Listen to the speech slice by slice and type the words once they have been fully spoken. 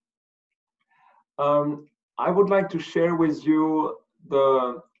Um, I would like to share with you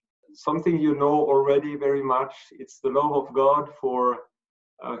something you know already very much. It's the love of God for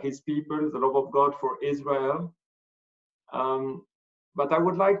His people, the love of God for Israel. But I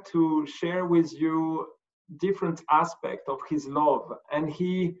would like to share with you different aspects of His love. And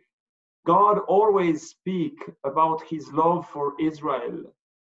God always speak about His love for Israel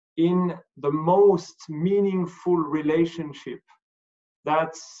in the most meaningful relationship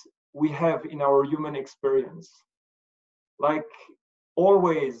that we have in our human experience. Like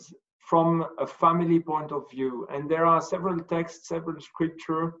always from a family point of view. And there are several texts, several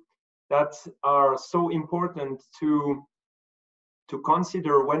scripture that are so important to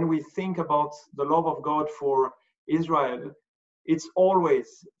consider when we think about the love of God for Israel. It's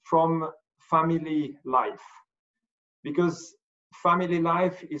always from family life, because family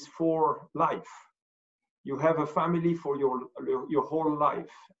life is for life. You have a family for your whole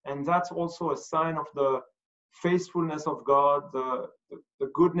life, and that's also a sign of the faithfulness of God, the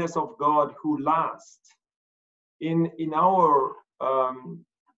goodness of God who lasts. In our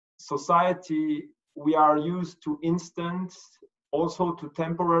society, we are used to instant, also to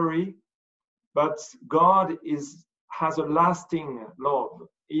temporary, but God has a lasting love,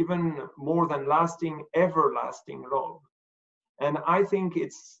 even more than lasting, everlasting love. And I think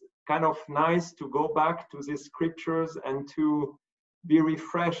it's kind of nice to go back to these scriptures and to be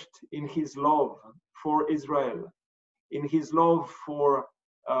refreshed in His love for Israel, in His love for,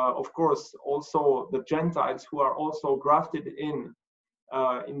 of course, also the Gentiles who are also grafted in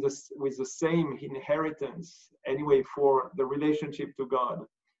this with the same inheritance, anyway, for the relationship to God.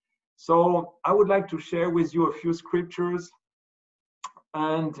 So I would like to share with you a few scriptures,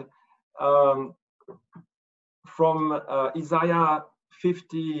 and from Isaiah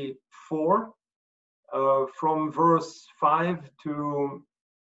 54, from verse 5 to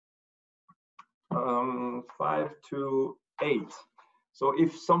 8. So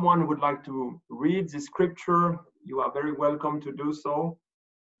if someone would like to read the scripture, you are very welcome to do so.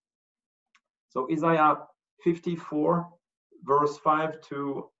 So Isaiah 54, verse 5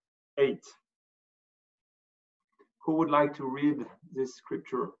 to 8. Who would like to read this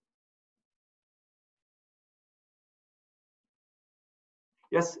scripture?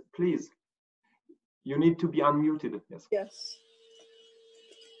 Yes, please. You need to be unmuted. Yes. Yes.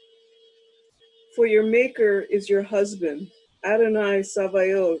 For your maker is your husband. Adonai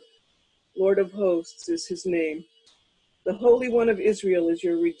Sabaoth, Lord of hosts, is his name. The Holy One of Israel is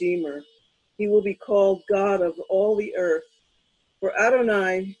your Redeemer. He will be called God of all the earth. For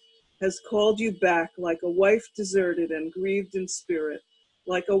Adonai has called you back like a wife deserted and grieved in spirit,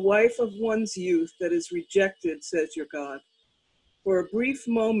 like a wife of one's youth that is rejected, says your God. For a brief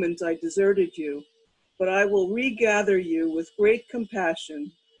moment I deserted you, but I will regather you with great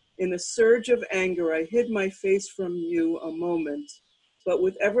compassion. In a surge of anger I hid my face from you a moment, but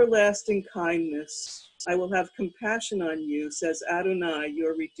with everlasting kindness I will have compassion on you, says Adonai,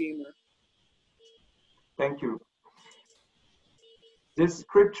 your Redeemer. Thank you. This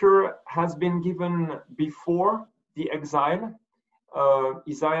scripture has been given before the exile.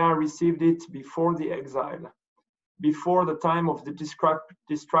 Isaiah received it before the exile, before the time of the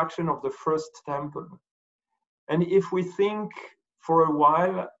destruction of the first temple. And if we think for a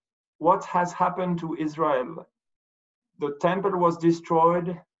while, what has happened to Israel? The temple was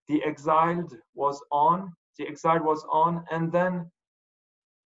destroyed, the exile was on, and then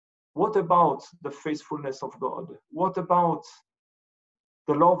what about the faithfulness of God? What about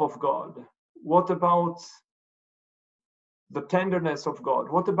the love of God? What about the tenderness of God?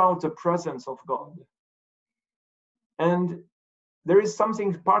 What about the presence of God? And there is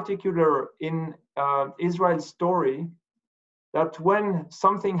something particular in Israel's story, that when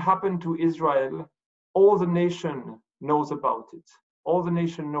something happened to Israel, all the nation knows about it. All the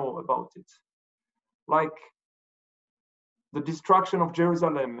nation know about it. Like the destruction of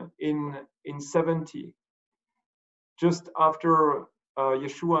Jerusalem in 70, just after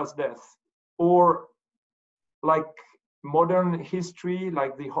Yeshua's death, or like modern history,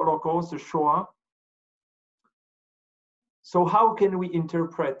 like the Holocaust, the Shoah. So how can we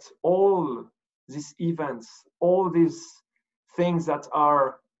interpret all these events, all these things that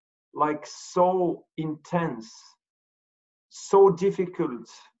are like so intense, so difficult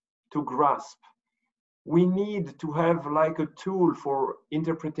to grasp? We need to have like a tool for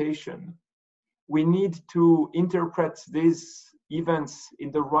interpretation. We need to interpret these events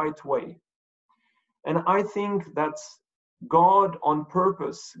in the right way. And I think that God on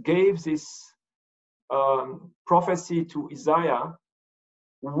purpose gave this prophecy to Isaiah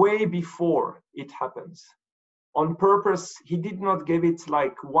way before it happens. on purpose, he did not give it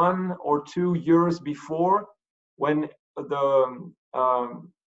like 1 or 2 years before, when the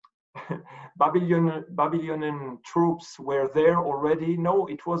Babylonian troops were there already. No,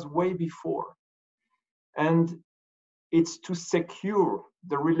 it was way before. And it's to secure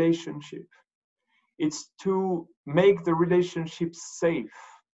the relationship. It's to make the relationship safe.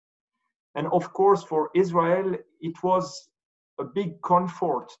 And of course, for Israel, it was a big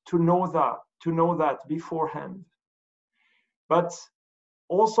comfort to know that beforehand. But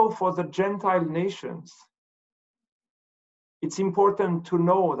also for the Gentile nations, it's important to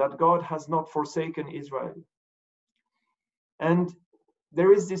know that God has not forsaken Israel. And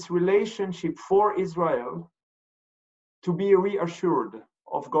there is this relationship for Israel to be reassured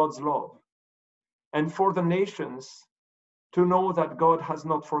of God's love, and for the nations to know that God has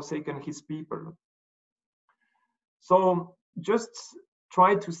not forsaken his people. So just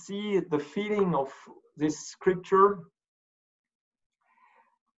try to see the feeling of this scripture.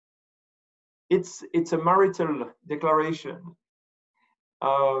 It's a marital declaration.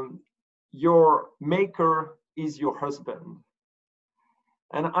 Your maker is your husband.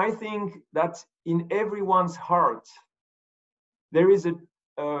 And I think that in everyone's heart, there is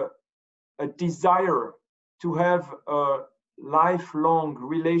a desire to have a lifelong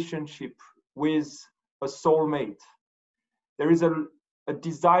relationship with a soulmate. There is a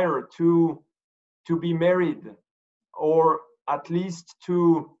desire to be married, or at least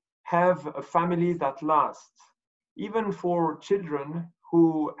to have a family that lasts. Even for children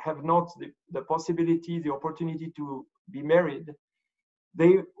who have not the possibility, the opportunity to be married,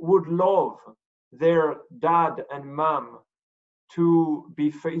 they would love their dad and mom to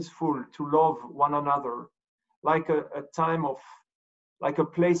be faithful, to love one another, like a time of, like a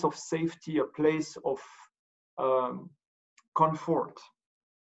place of safety, a place of comfort.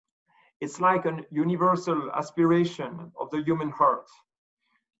 It's like a universal aspiration of the human heart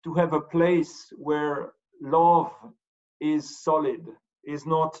to have a place where love is solid, is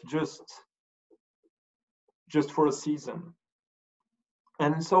not just for a season.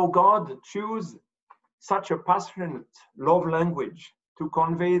 And so God chose such a passionate love language to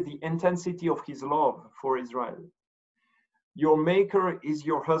convey the intensity of his love for Israel. Your maker is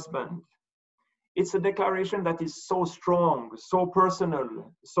your husband. It's a declaration that is so strong, so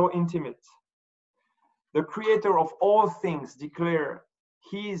personal, so intimate. The creator of all things declare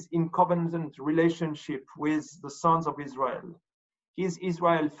he is in covenant relationship with the sons of Israel. He is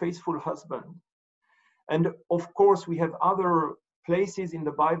Israel's faithful husband. And of course, we have other places in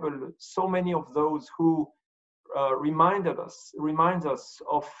the Bible, so many of those who remind us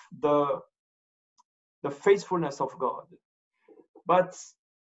of the faithfulness of God. But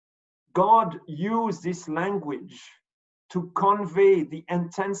God used this language to convey the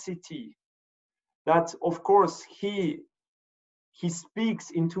intensity that, of course, he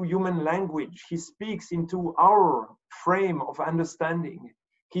speaks into human language. He speaks into our frame of understanding.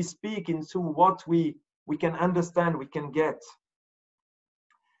 He speaks into what we can understand, we can get.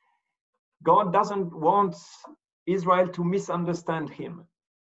 God doesn't want Israel to misunderstand him.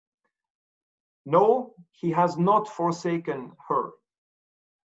 No, he has not forsaken her.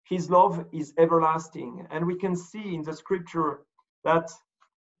 His love is everlasting. And we can see in the scripture that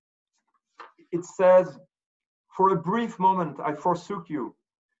it says, for a brief moment I forsook you,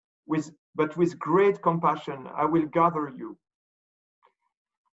 but with great compassion I will gather you.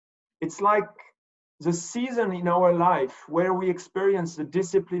 It's like the season in our life where we experience the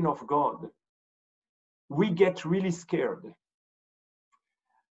discipline of God. We get really scared.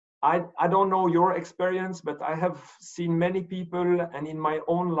 I don't know your experience, but I have seen many people, and in my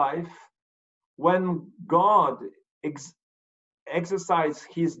own life, when God exercises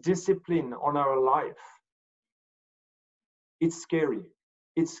his discipline on our life, it's scary.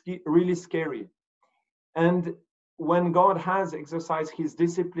 It's really scary. And when God has exercised his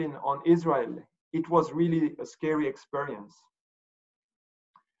discipline on Israel, it was really a scary experience.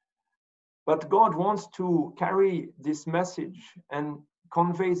 But God wants to carry this message and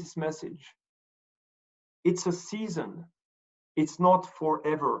convey this message. It's a season. It's not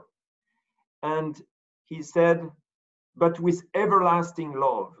forever. And he said, but with everlasting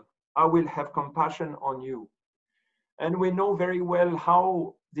love, I will have compassion on you. And we know very well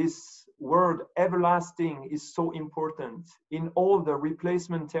how this word everlasting is so important in all the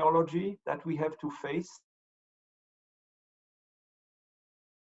replacement theology that we have to face.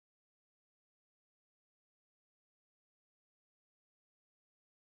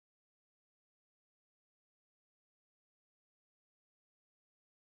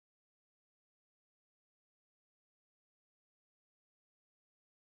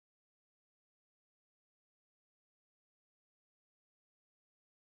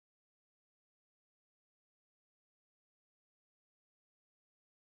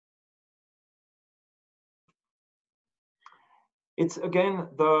 It's again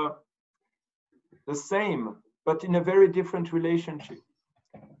the same, but in a very different relationship.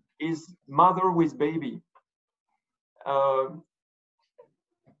 Is mother with baby.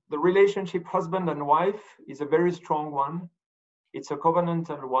 The relationship husband and wife is a very strong one. It's a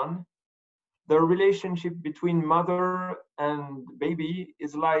covenantal one. The relationship between mother and baby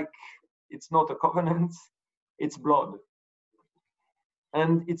is like, it's not a covenant, it's blood.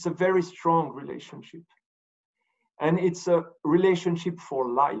 And it's a very strong relationship. And it's a relationship for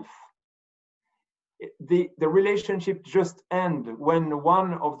life. The relationship just ends when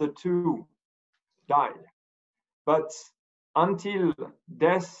one of the two died. But until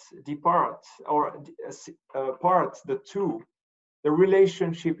death departs or parts the two, the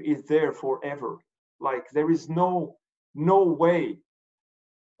relationship is there forever. Like there is no way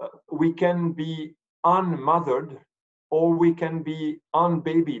we can be unmothered or we can be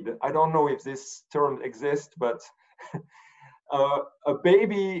unbabied. I don't know if this term exists, but a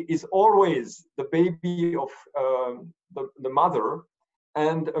baby is always the baby of the mother,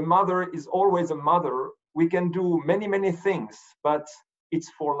 and a mother is always a mother. We can do many things, but it's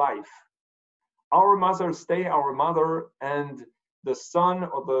for life. Our mother stay our mother, and the son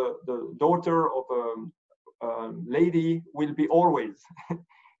or the daughter of a lady will be always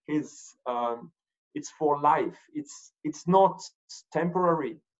his. It's for life. It's not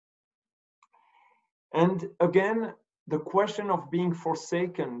temporary. And again, the question of being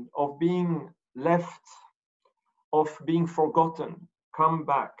forsaken, of being left, of being forgotten, come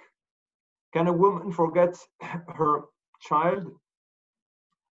back. Can a woman forget her child?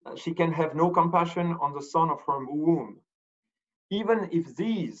 She can have no compassion on the son of her womb. Even if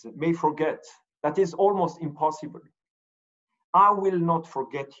these may forget, that is almost impossible. I will not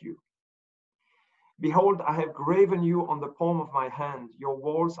forget you. Behold, I have graven you on the palm of my hand. Your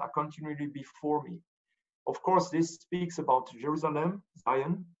walls are continually before me. Of course, this speaks about Jerusalem,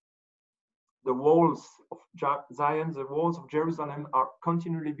 Zion. The walls of Zion, the walls of Jerusalem are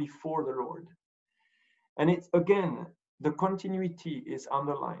continually before the Lord. And it's again, the continuity is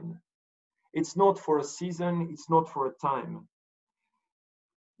underlined. It's not for a season, it's not for a time.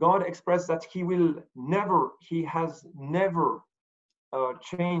 God expressed that he has never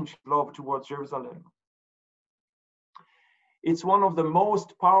changed love towards Jerusalem. It's one of the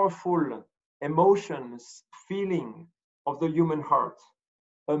most powerful emotions, feeling of the human heart.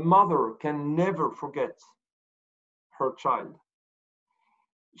 A mother can never forget her child.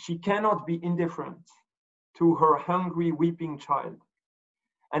 She cannot be indifferent to her hungry, weeping child.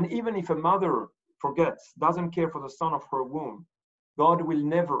 And even if a mother forgets, doesn't care for the son of her womb, God will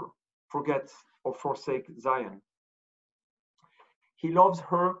never forget or forsake Zion. He loves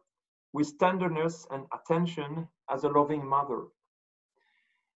her with tenderness and attention as a loving mother.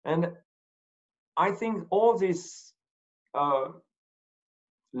 And I think all this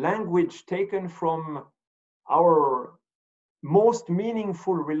language taken from our most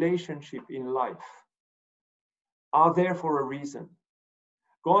meaningful relationship in life are there for a reason.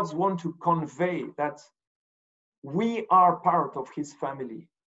 God wants to convey that we are part of his family.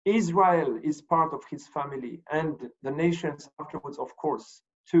 Israel is part of his family, and the nations afterwards, of course,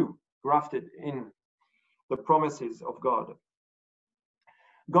 too, grafted in the promises of God.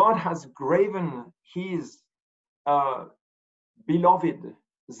 God has graven his beloved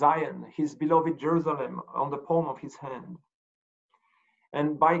Zion, his beloved Jerusalem, on the palm of his hand.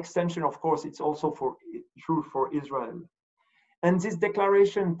 And by extension, of course, it's also true for Israel. And this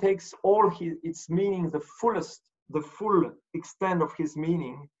declaration takes all its meaning, the full extent of his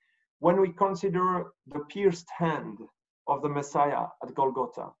meaning, when we consider the pierced hand of the Messiah at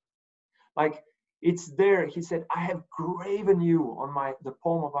Golgotha. Like, it's there, he said, I have graven you on the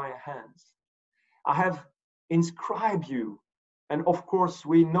palm of my hands. I have inscribed you. And of course,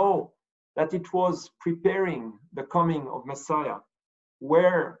 we know that it was preparing the coming of Messiah,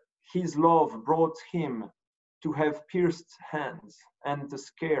 where his love brought him to have pierced hands and the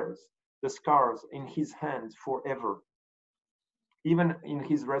scars in his hands forever, even in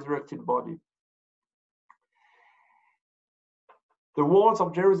his resurrected body. The walls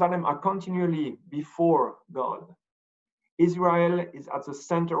of Jerusalem are continually before God. Israel is at the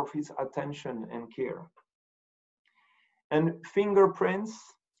center of his attention and care. And fingerprints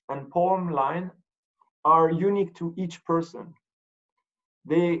and palm line are unique to each person.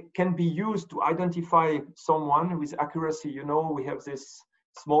 They can be used to identify someone with accuracy. You know, we have this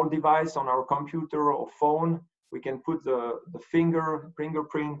small device on our computer or phone. We can put the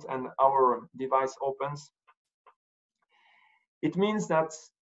fingerprint and our device opens. It means that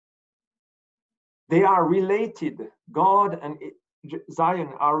they are related. God and Zion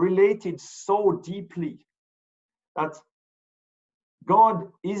are related so deeply that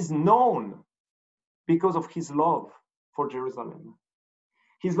God is known because of his love for Jerusalem.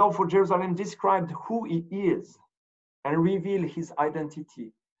 His love for Jerusalem described who he is and revealed his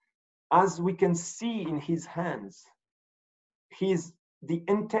identity. As we can see in his hands, the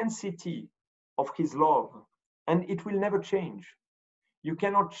intensity of his love, and it will never change. You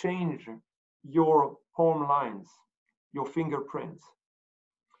cannot change your palm lines, your fingerprints.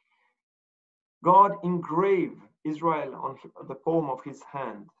 God engraved Israel on the palm of his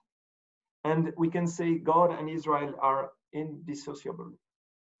hand. And we can say God and Israel are indissociable.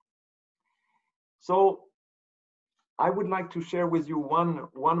 So I would like to share with you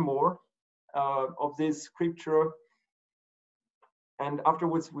one more of this scripture. And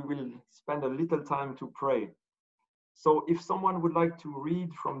afterwards, we will spend a little time to pray. So if someone would like to read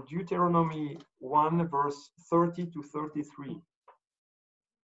from Deuteronomy 1, verse 30 to 33.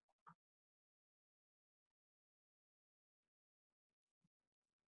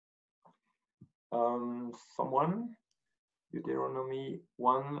 Someone? Deuteronomy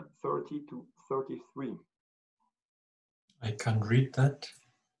 1, 30 to 33. I can read that.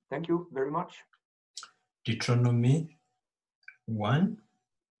 Thank you very much. Deuteronomy 1,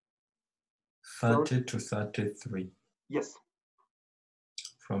 30 to 33. Yes.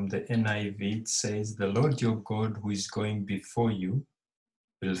 From the NIV, it says, "The Lord your God who is going before you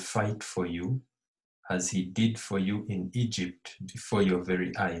will fight for you, as he did for you in Egypt before your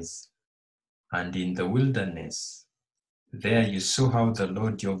very eyes. And in the wilderness, there you saw how the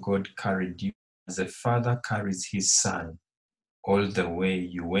Lord your God carried you, as a father carries his son, all the way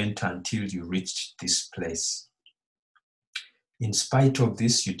you went until you reached this place. In spite of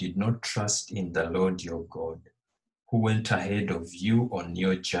this, you did not trust in the Lord your God, who went ahead of you on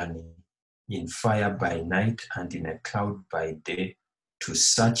your journey, in fire by night and in a cloud by day, to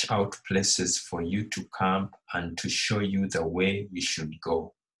search out places for you to camp and to show you the way we should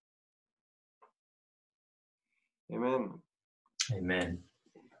go." Amen. Amen.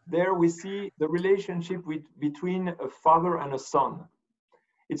 There we see the relationship between a father and a son.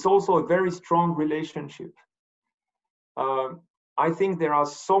 It's also a very strong relationship. I think there are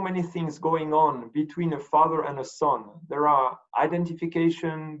so many things going on between a father and a son. There are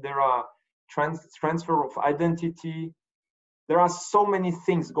identification, there are transfer of identity. There are so many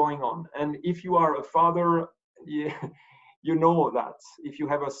things going on. And if you are a father, you know that. If you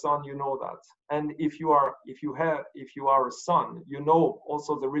have a son, you know that. And if you are a son, you know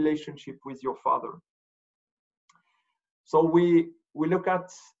also the relationship with your father. So we looked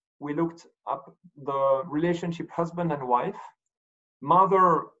up the relationship husband and wife,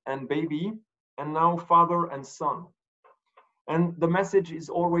 mother and baby, and now father and son. And the message is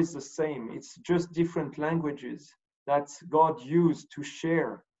always the same. It's just different languages that God used to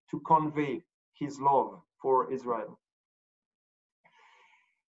share, to convey his love for Israel.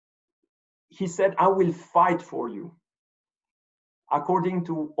 He said, "I will fight for you." According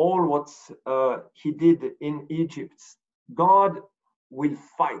to all what he did in Egypt, God will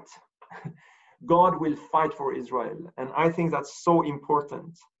fight. God will fight for Israel. And I think that's so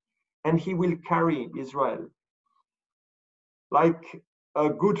important. And he will carry Israel. Like a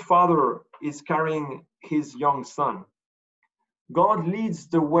good father is carrying his young son. God leads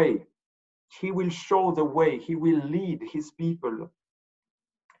the way. He will show the way. He will lead his people.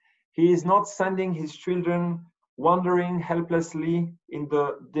 He is not sending his children wandering helplessly in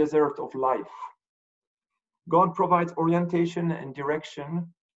the desert of life. God provides orientation and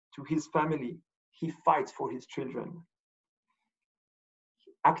direction to his family. He fights for his children.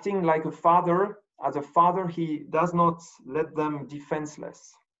 Acting like a father, as a father, he does not let them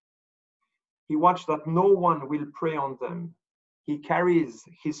defenseless. He watches that no one will prey on them. He carries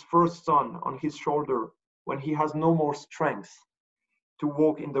his first son on his shoulder when he has no more strength to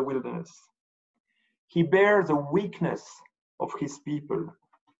walk in the wilderness. He bears the weakness of his people.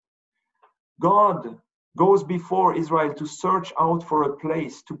 God goes before Israel to search out for a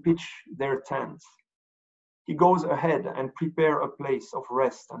place to pitch their tents. He goes ahead and prepares a place of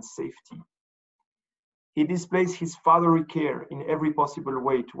rest and safety. He displays his fatherly care in every possible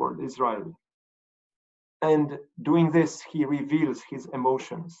way toward Israel. And doing this, he reveals his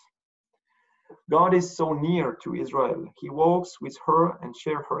emotions. God is so near to Israel. He walks with her and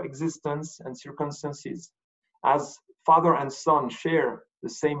shares her existence and circumstances, as father and son share the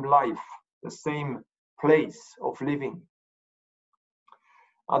same life, the same place of living.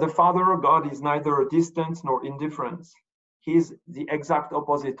 As a father, God is neither distant nor indifferent. He is the exact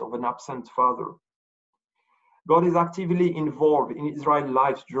opposite of an absent father. God is actively involved in Israel's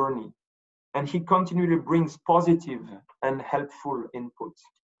life's journey, and he continually brings positive and helpful input.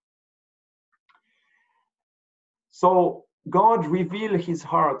 So God revealed his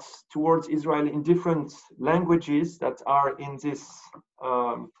heart towards Israel in different languages that are in this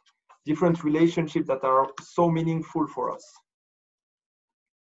different relationships that are so meaningful for us.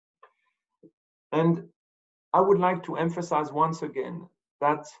 And I would like to emphasize once again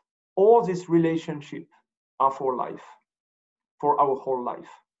that all these relationships are for life, for our whole life.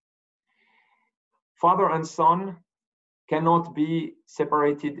 Father and son cannot be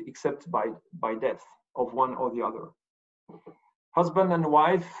separated except by death of one or the other. Husband and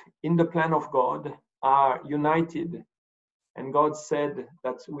wife in the plan of God are united, and God said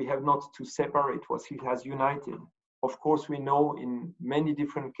that we have not to separate what he has united. Of course, we know in many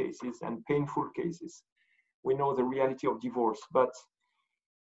different cases and painful cases, we know the reality of divorce, but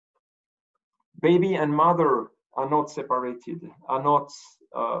baby and mother are not separated, are not,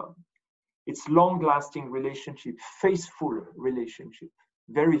 it's long-lasting relationship, faithful relationship,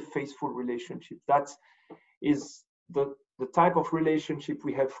 very faithful relationship. That is the type of relationship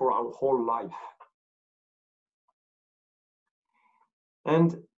we have for our whole life.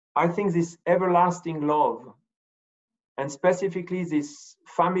 And I think this everlasting love, and specifically this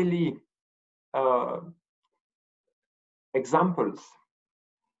family examples,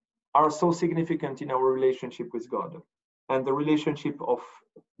 are so significant in our relationship with God and the relationship of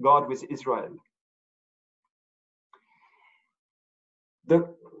God with Israel.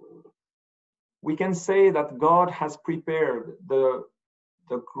 We can say that God has prepared the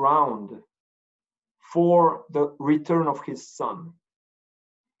ground for the return of his son.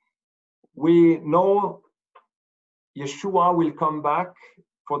 We know Yeshua will come back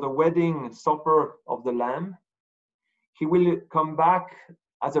for the wedding supper of the Lamb. He will come back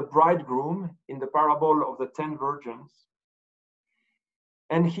as a bridegroom in the parable of the 10 virgins.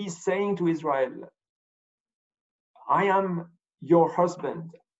 And he's saying to Israel, I am your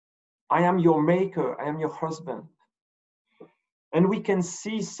husband. I am your maker. I am your husband. And we can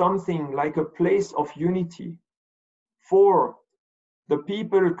see something like a place of unity for the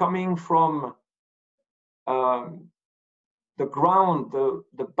people coming from the ground,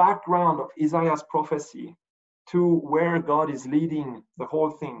 the background of Isaiah's prophecy to where God is leading the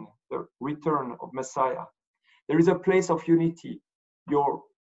whole thing, the return of Messiah. There is a place of unity. Your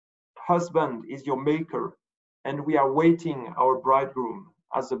husband is your maker, and we are waiting our bridegroom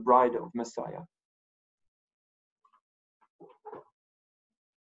as the bride of Messiah.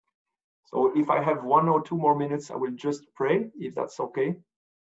 So if I have 1 or 2 more minutes, I will just pray, if that's okay.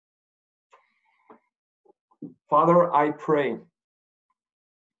 Father, I pray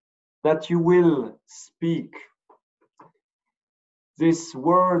that you will speak these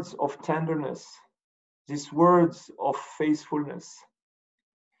words of tenderness, these words of faithfulness,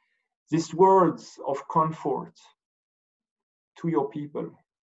 these words of comfort to your people.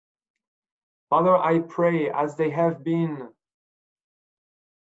 Father, I pray as they have been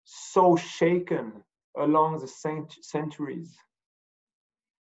so shaken along the centuries,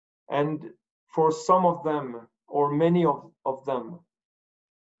 and for some of them, or many of them,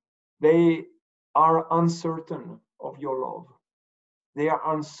 they are uncertain of your love. They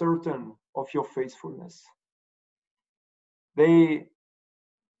are uncertain of your faithfulness. They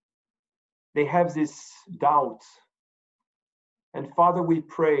have this doubt. And Father, we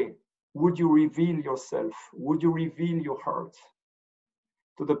pray, would you reveal yourself? Would you reveal your heart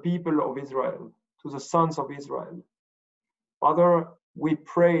to the people of Israel, to the sons of Israel? Father, we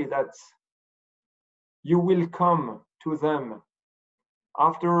pray that you will come to them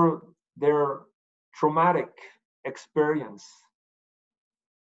after their traumatic experience,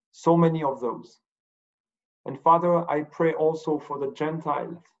 so many of those. And Father, I pray also for the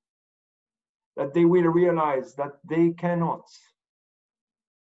Gentiles, that they will realize that they cannot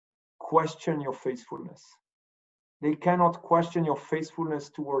question your faithfulness. They cannot question your faithfulness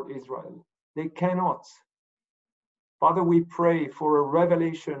toward Israel. They cannot. Father, we pray for a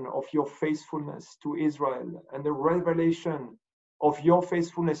revelation of your faithfulness to Israel and a revelation of your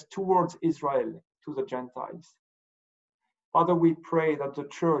faithfulness towards Israel to the Gentiles. Father, we pray that the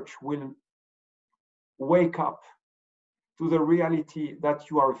church will wake up to the reality that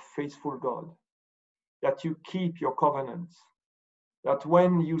you are a faithful God, that you keep your covenants, that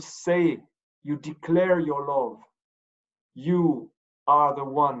when you say, you declare your love, you are the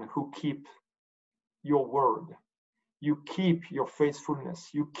one who keep your word. You keep your faithfulness.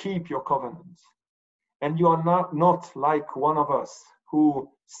 You keep your covenants. And you are not like one of us who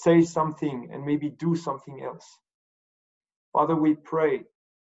say something and maybe do something else. Father, we pray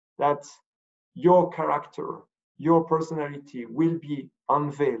that your character, your personality will be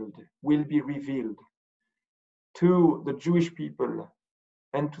unveiled, will be revealed to the Jewish people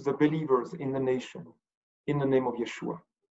and to the believers in the nation, in the name of Yeshua.